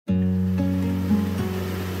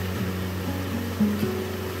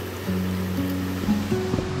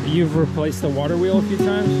You've replaced the water wheel a few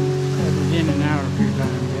times? I've been in and out a few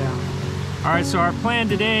times, yeah. All right, so our plan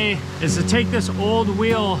today is to take this old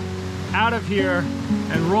wheel out of here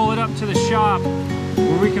and roll it up to the shop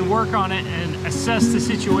where we can work on it and assess the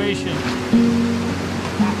situation.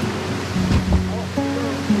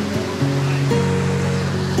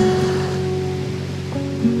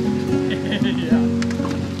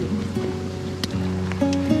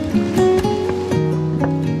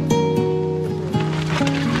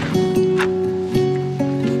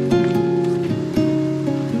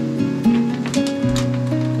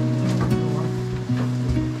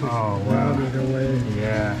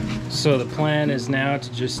 So the plan is now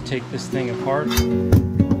to just take this thing apart. There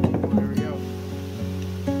we go.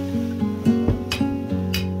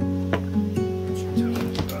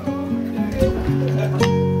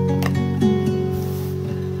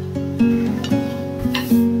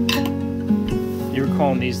 You were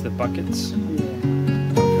calling these the buckets?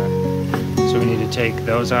 Yeah. Okay. So we need to take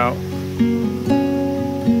those out.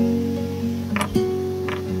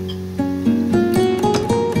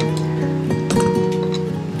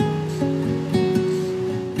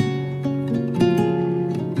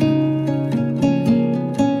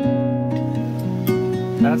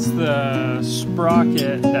 That's the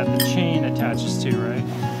sprocket that the chain attaches to, right?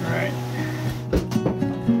 Right.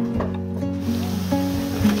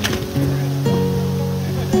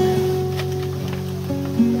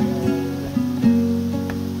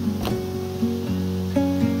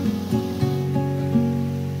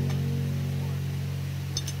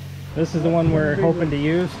 This is the one we're hoping to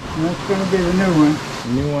use? And that's going to be the new one.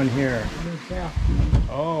 The new one here. New shaft.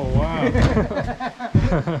 Oh, wow.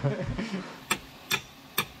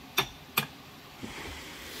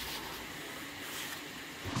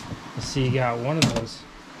 See, you got one of those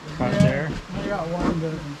cut there. I got one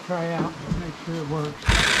to try out, make sure it works.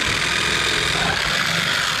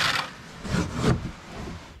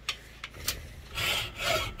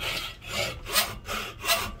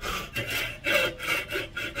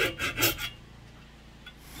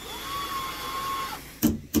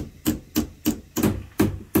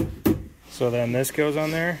 So then this goes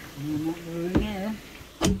on there. And that goes in there.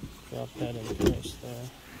 Drop that in place there.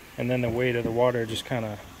 And then the weight of the water just kind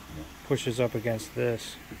of pushes up against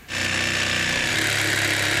this.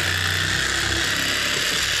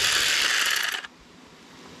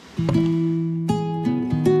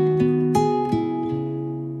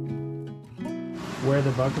 Where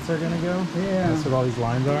the buckets are going to go? Yeah. That's what all these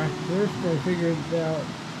lines are? First I figured out,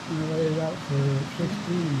 laid it out for 16,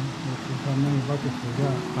 which is how many buckets we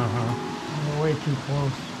got. We're way too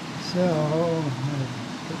close. So I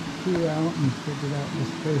put 2 out and figured out the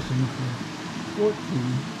spacing for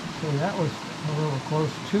 14. So that was a little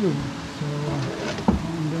close too. So all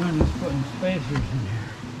I'm doing is putting spacers in here.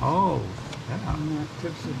 Oh, yeah. And that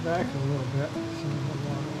tips it back a little bit, so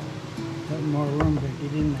we'll have more room to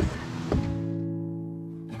get in there.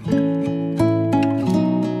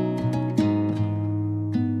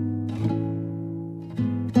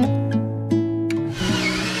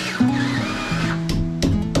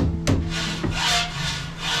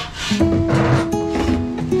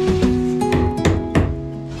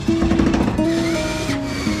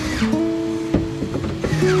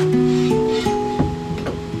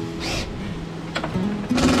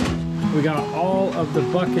 We got all of the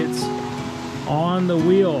buckets on the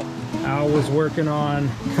wheel. Al was working on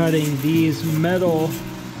cutting these metal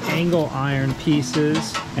angle iron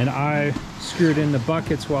pieces, and I screwed in the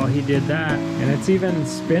buckets while he did that, and it's even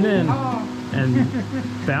spinning and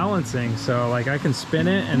balancing, so like I can spin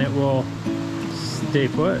it and it will stay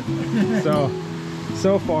put.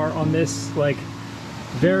 So far on this like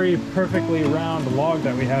very perfectly round log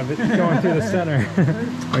that we have, it's going through the center.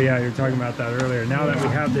 Oh yeah, you were talking about that earlier. Now that we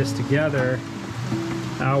have this together,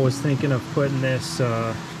 I was thinking of putting this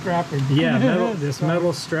Strapping. yeah, this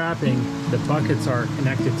metal strapping. The buckets are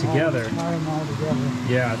connected together. Tie them all together.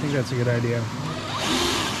 Yeah, I think that's a good idea.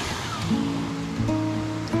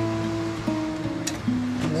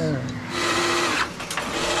 There.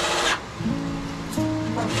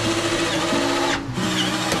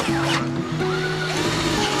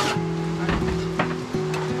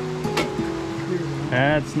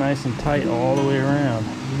 That's nice and tight all the way around.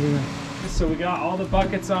 Yeah. So we got all the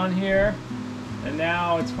buckets on here, and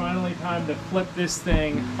now it's finally time to flip this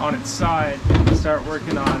thing on its side and start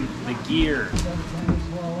working on the gear.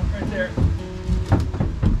 Right there.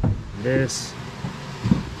 This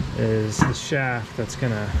is the shaft that's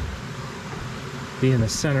gonna be in the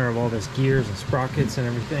center of all this gears and sprockets and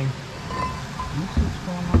everything. This is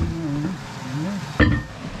going on there.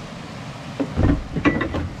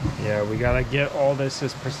 Yeah, Yeah, we gotta get all this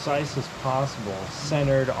as precise as possible,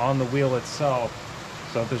 centered on the wheel itself,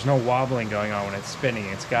 so if there's no wobbling going on when it's spinning,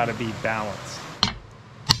 it's gotta be balanced.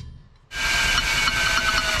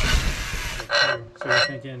 So you're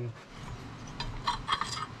thinking...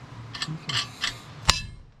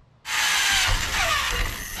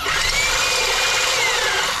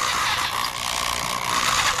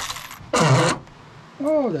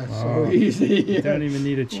 Oh, that's so easy. You don't even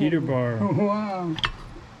need a cheater bar. Wow.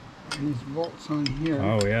 And these bolts on here.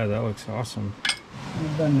 Oh yeah, that looks awesome.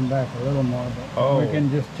 We'll bend them back a little more, but we can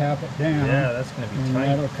just tap it down. Yeah, that's gonna be and tight.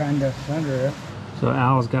 that'll kind of center it. So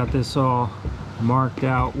Al's got this all marked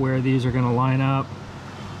out where these are gonna line up.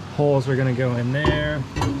 Holes are gonna go in there.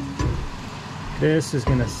 This is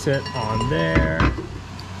gonna sit on there.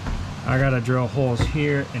 I gotta drill holes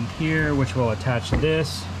here and here, which will attach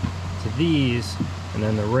this to these, and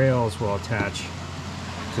then the rails will attach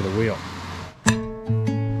to the wheel.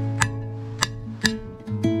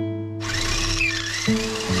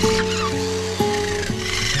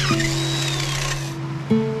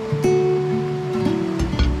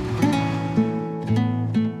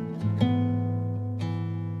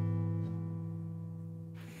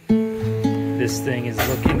 This thing is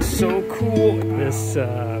looking so cool. This,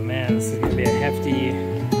 man, this is gonna be a hefty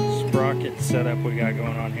sprocket setup we got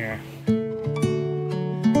going on here.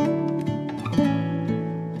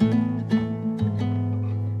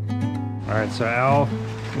 All right, so Al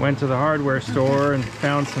went to the hardware store and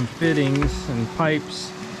found some fittings and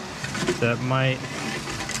pipes that might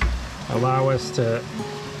allow us to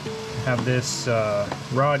have this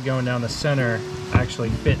rod going down the center actually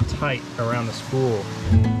fit tight around the spool.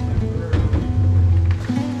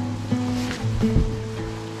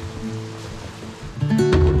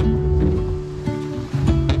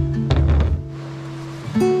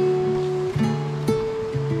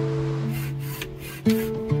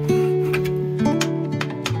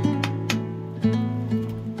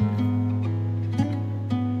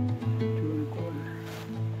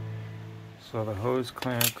 So the hose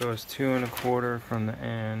clamp goes 2 1/4 from the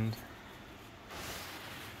end.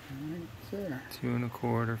 Right there. 2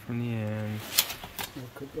 1/4 from the end.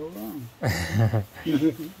 What could go wrong?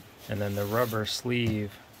 And then the rubber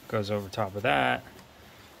sleeve goes over top of that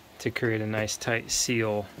to create a nice tight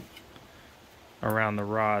seal around the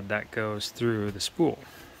rod that goes through the spool.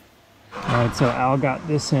 Alright, so Al got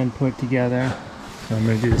this end put together. So I'm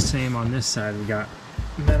going to do the same on this side. We got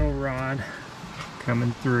metal rod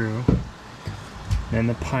coming through. Then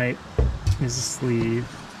the pipe is a sleeve.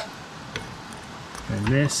 And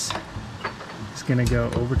this is going to go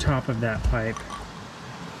over top of that pipe.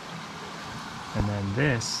 And then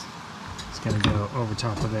this is going to go over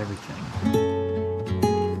top of everything.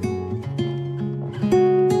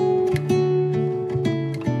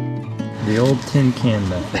 The old tin can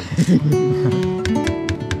method.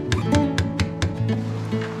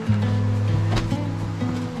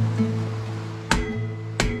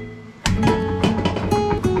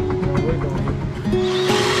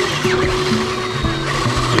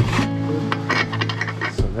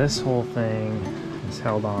 This whole thing is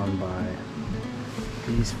held on by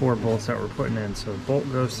these 4 bolts that we're putting in. So the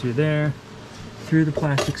bolt goes through there, through the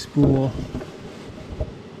plastic spool,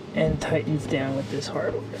 and tightens down with this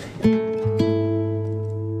hardware.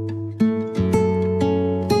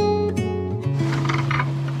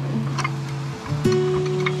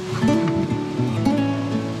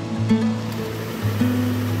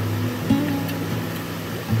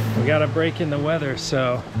 We got a break in the weather,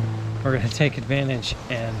 so we're going to take advantage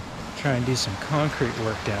and try and do some concrete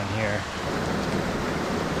work down here.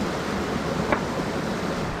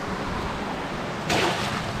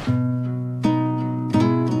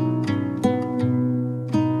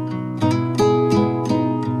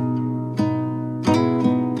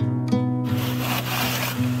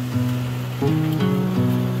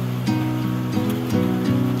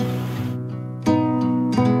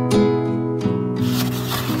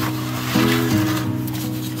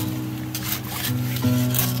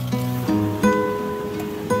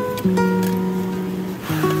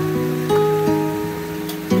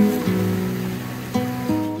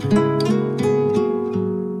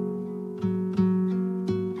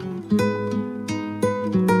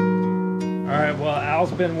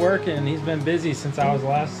 Al's been working. He's been busy since I was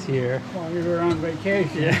last here. While you were on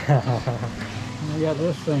vacation. Yeah. I got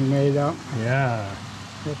this thing made up. Yeah.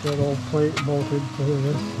 Got that old plate bolted to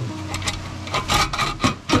this.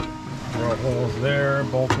 Drill holes there,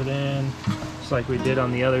 bolted in, just like we did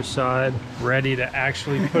on the other side. Ready to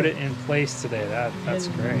actually put it in place today. That's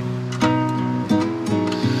great.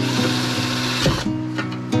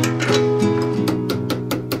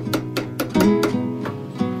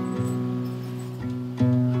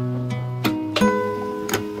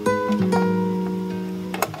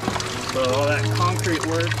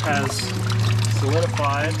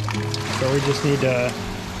 just need to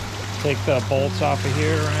take the bolts off of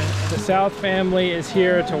here, right? The South family is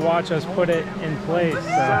here to watch us put it in place. So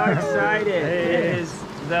excited. Hey. It is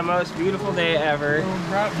the most beautiful day ever.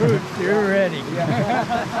 Brought boots, you're ready. I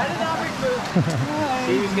did not bring boots.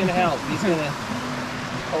 Steve's gonna help. He's gonna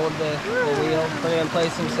hold the wheel, put it in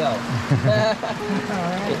place himself.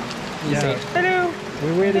 You say, hello.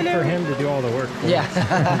 We waited for him to do all the work for us.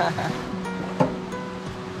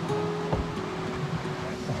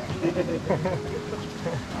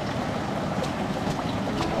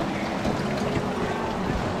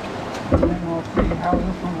 And we'll see how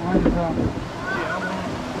this one lines up.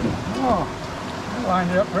 Oh, that lined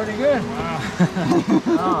it up pretty good. Wow.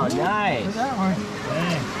 Oh, nice. Look at that one.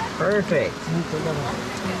 Dang. Perfect.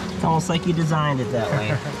 It's almost like you designed it that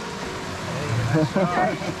way. It's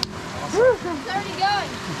already going.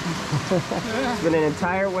 It's been an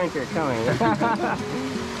entire winter coming.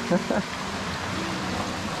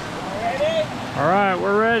 All right,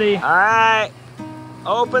 we're ready. All right,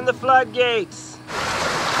 open the floodgates.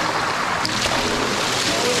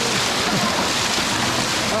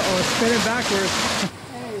 Uh-oh, it's spinning backwards.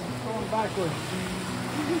 Hey, it's going backwards.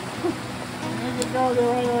 Make it go the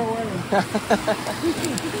right way.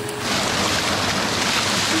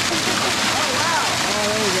 Oh,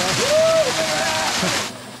 there you go.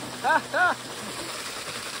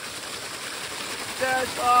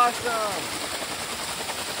 That's awesome.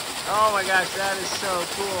 Oh my gosh, that is so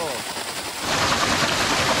cool.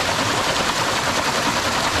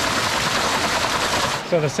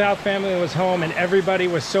 So the South family was home and everybody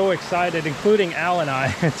was so excited, including Al and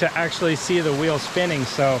I, to actually see the wheel spinning.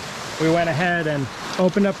 So we went ahead and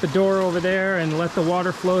opened up the door over there and let the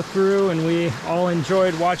water flow through, and we all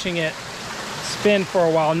enjoyed watching it spin for a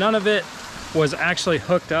while. None of it was actually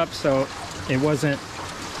hooked up, so it wasn't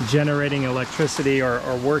generating electricity or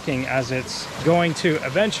working as it's going to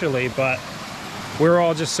eventually, but we're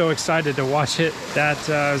all just so excited to watch it. That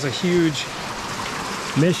was a huge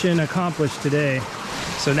mission accomplished today.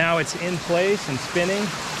 So now it's in place and spinning.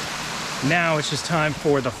 Now it's just time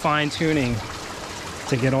for the fine tuning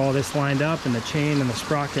to get all this lined up, and the chain and the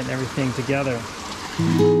sprocket and everything together.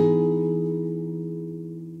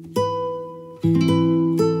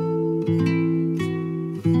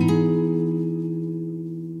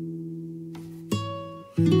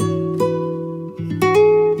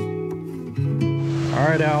 All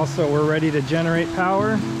right, Al, so we're ready to generate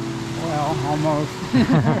power. Well, almost. We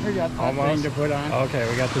got that Almost? thing to put on. Okay,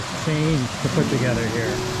 we got this chain to put together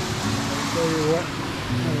here. Show you what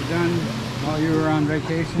I've done while you were on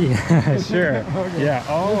vacation. Yeah, sure. Okay. Yeah.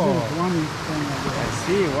 Oh, This is one thing I I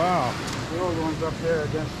see. Wow. did. The old one's up there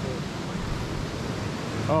against the...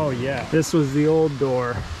 Oh yeah. This was the old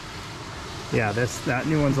door. Yeah, that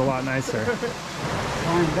new one's a lot nicer.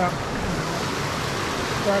 lined up.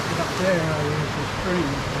 Started up there, I used the string.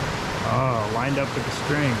 Oh, lined up with the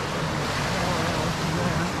string.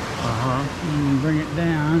 Uh-huh. And bring it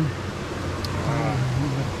down.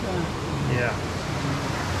 Yeah.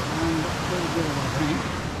 Pretty good, I think.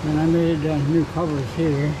 And I made new covers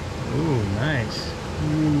here. Ooh, nice.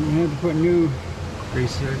 And you had to put new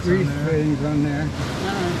Grease grease fittings on there.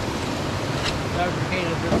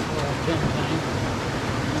 Fabricated this for a 10 tank.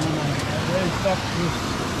 And I raised up this.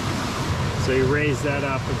 So you raise that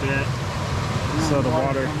up a bit so the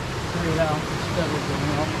water. Straight out instead of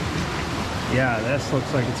going up. Yeah, this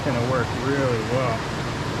looks like it's gonna work really well.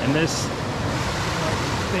 And this.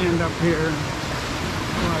 Stand up here.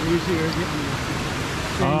 A lot easier getting the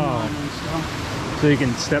chain on and stuff. So you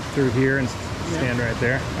can step through here and stand right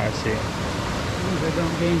there. I see. As long as I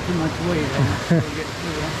don't gain too much weight, I can still get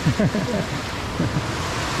through.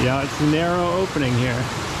 Yeah, it's a narrow opening here.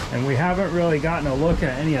 And we haven't really gotten a look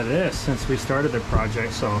at any of this since we started the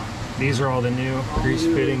project. So these are all the new grease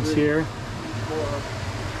fittings here.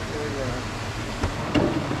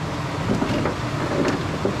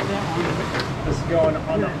 This is going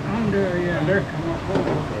on the under, yeah. under.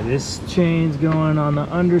 Okay, this chain's going on the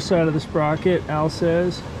underside of the sprocket, Al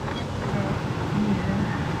says.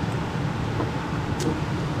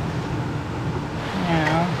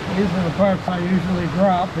 Now, these are the parts I usually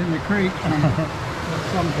drop in the creek at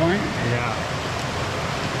some point. Yeah.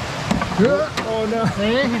 Oh no!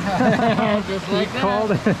 See? Just like that.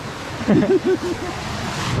 Called it.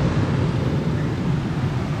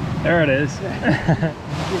 There it is. Get it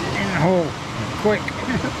in the hole, quick.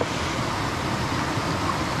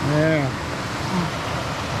 Yeah.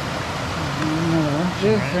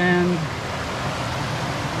 This end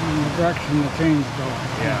in the direction the chain's going.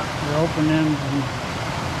 Yeah. The open end and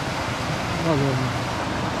other.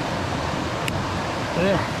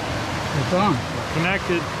 There. It's on.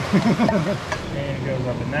 connected. And it goes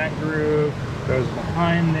up in that groove, goes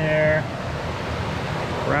behind there,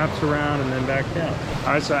 wraps around, and then back down.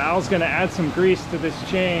 All right, so Al's gonna add some grease to this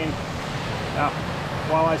chain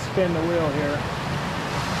while I spin the wheel here.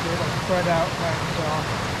 It'll spread out by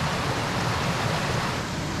itself.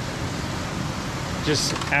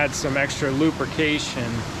 Just add some extra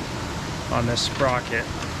lubrication on this sprocket.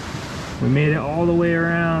 We made it all the way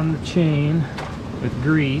around the chain with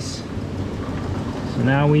grease. So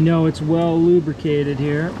now we know it's well lubricated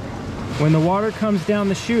here. When the water comes down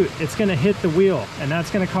the chute, it's gonna hit the wheel, and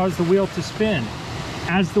that's gonna cause the wheel to spin.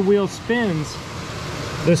 As the wheel spins,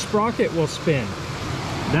 the sprocket will spin.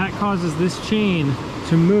 That causes this chain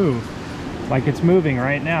to move like it's moving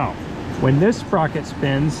right now. When this sprocket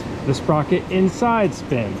spins, the sprocket inside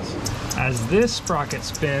spins. As this sprocket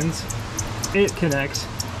spins, it connects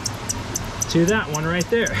to that one right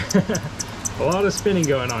there. A lot of spinning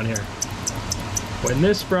going on here. When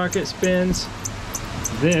this sprocket spins,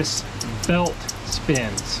 this belt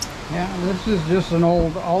spins. Yeah, this is just an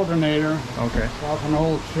old alternator. Okay. It's off an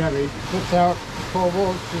old Chevy. Puts out 12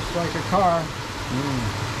 volts just like a car.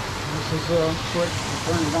 This is a switch to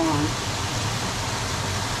turn it on.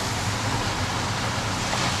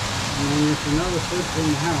 And then there's another switch in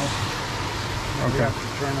the house that we have to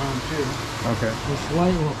turn on too. Okay. This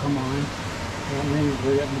light will come on. That means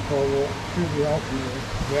we're getting 12 volts through the alternator.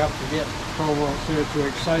 We have to get 12 volts here to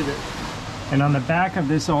excite it. And on the back of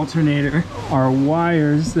this alternator are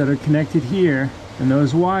wires that are connected here, and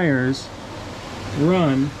those wires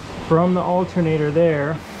run from the alternator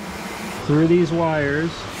there through these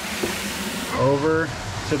wires over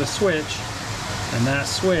to the switch, and that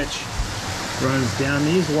switch runs down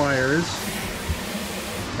these wires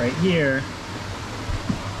right here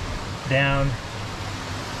down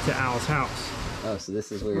to Al's house. Oh, so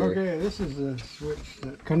this is where you're... Okay, this is the switch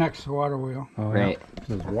that connects the water wheel. Oh, Right. Yeah. This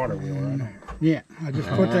is water wheel, right? Yeah, I just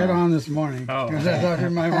put that on this morning. Oh. Because I thought you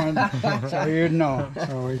might want so you'd know.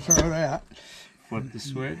 So we throw that. Flip the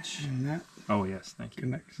switch. And that Oh, yes, thank you.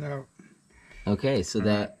 connects out. Okay, so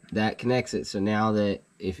that connects it. So now that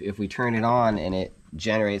if we turn it on and it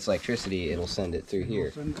generates electricity, it'll send it through here.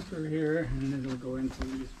 Send it through here, and it'll go into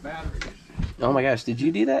these batteries. Oh my gosh, did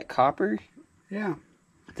you do that copper? Yeah.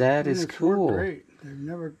 That is It's worked cool. great. They've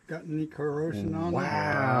never gotten any corrosion on it.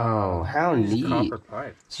 Wow, how neat. Copper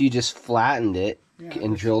pipe. So you just flattened it Yeah,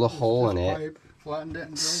 and drilled a hole in it. Pipe, flattened it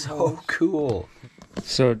and drilled So holes. cool.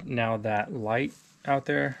 So now that light out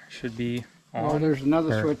there should be on. Oh, there's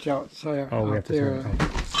another Or- switch outside. Oh, we out have to there. turn it on.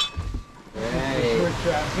 Right.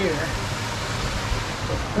 Switch out here.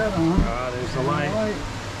 Put that on. Ah, there's the light.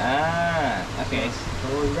 Ah, okay.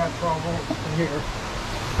 So we've got 12 volts to here.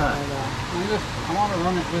 Huh. And I want to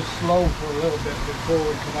run it just slow for a little bit before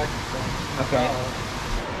we connect it. Okay.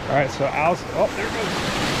 All right, so Al's. Oh, there it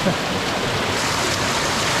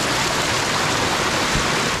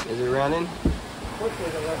goes. Is it running? Quickly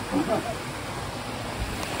to let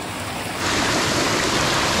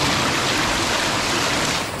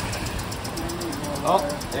Oh,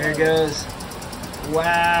 there it goes.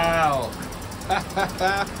 Wow.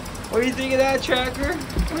 What do you think of that, Tracker?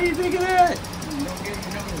 What do you think of that?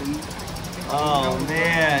 Oh,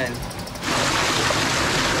 man.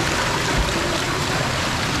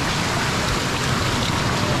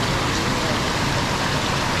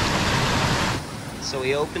 So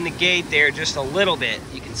we opened the gate there just a little bit.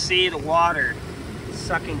 You can see the water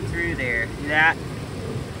sucking through there. See that?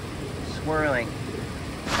 Swirling.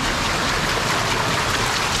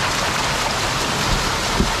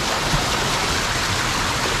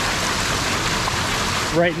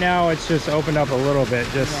 Right now, it's just opened up a little bit,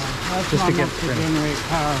 just That's to not get enough to spinning. generate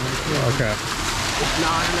power right there. Okay. It's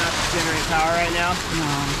not enough to generate power right now.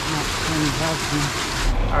 No, it's not fantastic.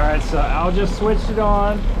 All right, so Al just switched it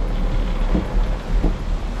on.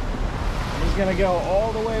 He's gonna go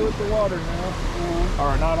all the way with the water now.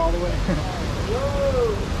 Or not all the way.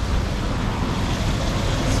 Whoa!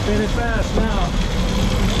 Spin it fast now.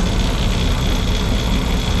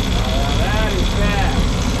 That is fast.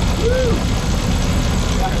 Woo!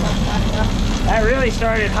 That really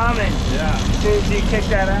started humming Yeah. as soon as you kicked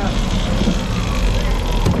that out.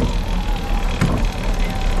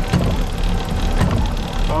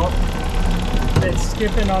 Oh, it's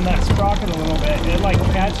skipping on that sprocket a little bit. It like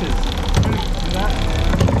catches. See that?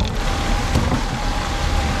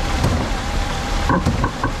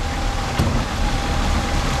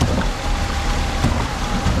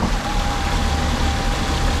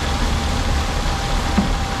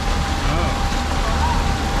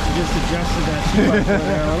 Just adjusted that 2x4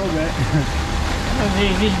 there a little bit. That's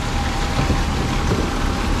easy.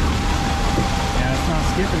 Yeah, it's not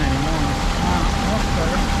skipping anymore.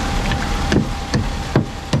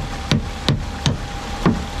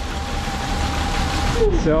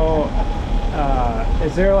 So,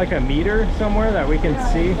 is there like a meter somewhere that we can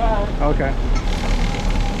see? Okay.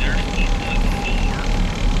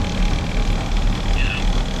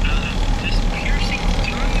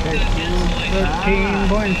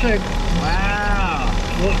 13.6. Wow.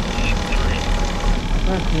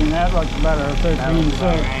 13, that looks better. 13.6,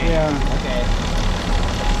 yeah. Okay.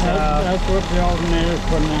 That's what the alternator's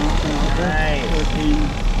putting out. You know, Right. 13.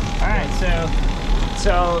 All right,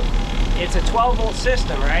 so it's a 12-volt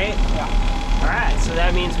system, right? Yeah. All right, so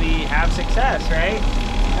that means we have success, right?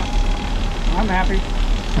 I'm happy.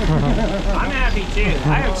 I'm happy too.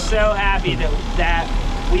 I am so happy that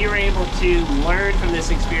we were able to learn from this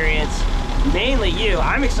experience. Mainly you.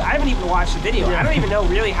 I haven't even watched the video. I don't even know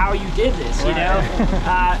really how you did this, you know?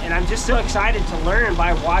 And I'm just so excited to learn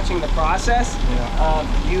by watching the process of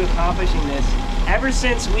you accomplishing this. Ever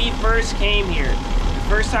since we first came here, the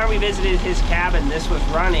first time we visited his cabin, this was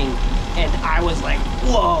running, and I was like,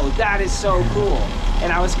 whoa, that is so cool.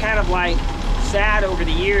 And I was kind of like sad over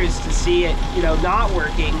the years to see it, you know, not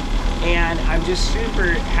working. And I'm just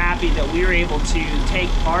super happy that we were able to take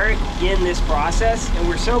part in this process. And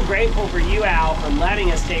we're so grateful for you, Al, for letting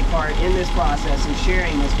us take part in this process and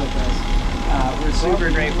sharing this with us. We're super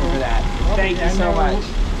grateful for that. Thank you so much.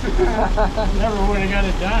 Never would have got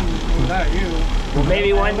it done without you. Well,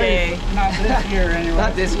 maybe one day. Not this year, anyway.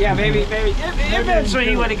 Not this, yeah, maybe eventually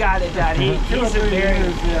he would have got it done. He's a very...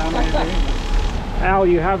 Yeah, maybe. Al,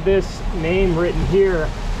 you have this name written here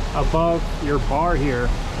above your bar here.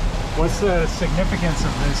 What's the significance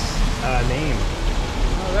of this name?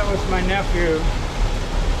 Well, that was my nephew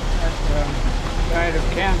that died of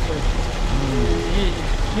cancer.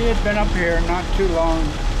 He had been up here not too long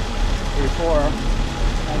before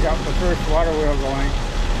I got the first water wheel going.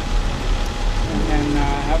 And then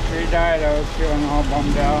after he died, I was feeling all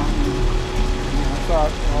bummed out. And I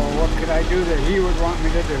thought, well, what could I do that he would want me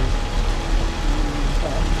to do?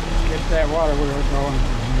 Get that water wheel going.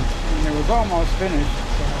 And it was almost finished.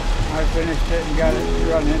 So I finished it and got it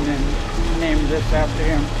running and named this after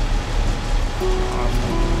him.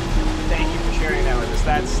 Awesome. Thank you for sharing that with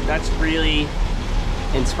us. That's really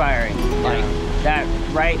inspiring. Like that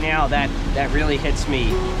right now, that really hits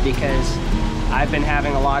me because I've been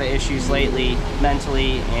having a lot of issues lately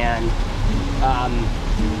mentally, and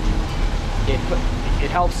it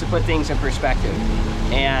helps to put things in perspective.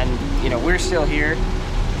 And you know, we're still here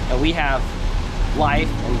and we have life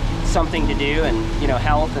and something to do, and you know,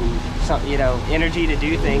 health and some, you know, energy to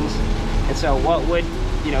do things. And so what would,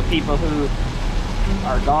 you know, people who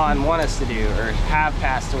are gone want us to do, or have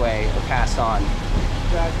passed away or passed on?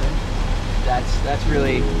 Exactly. That's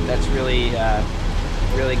really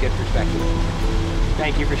really good perspective.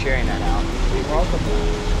 Thank you for sharing that, Al. You're welcome.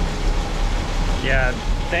 Yeah,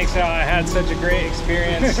 thanks, Al. I had such a great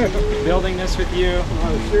experience building this with you.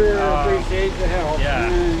 I sure appreciate the help. Yeah.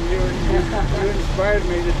 And you inspired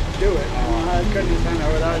me to do it. I couldn't have done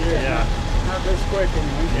it without you. Yeah. Not this quick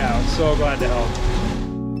anyway. Yeah, I'm so glad to help.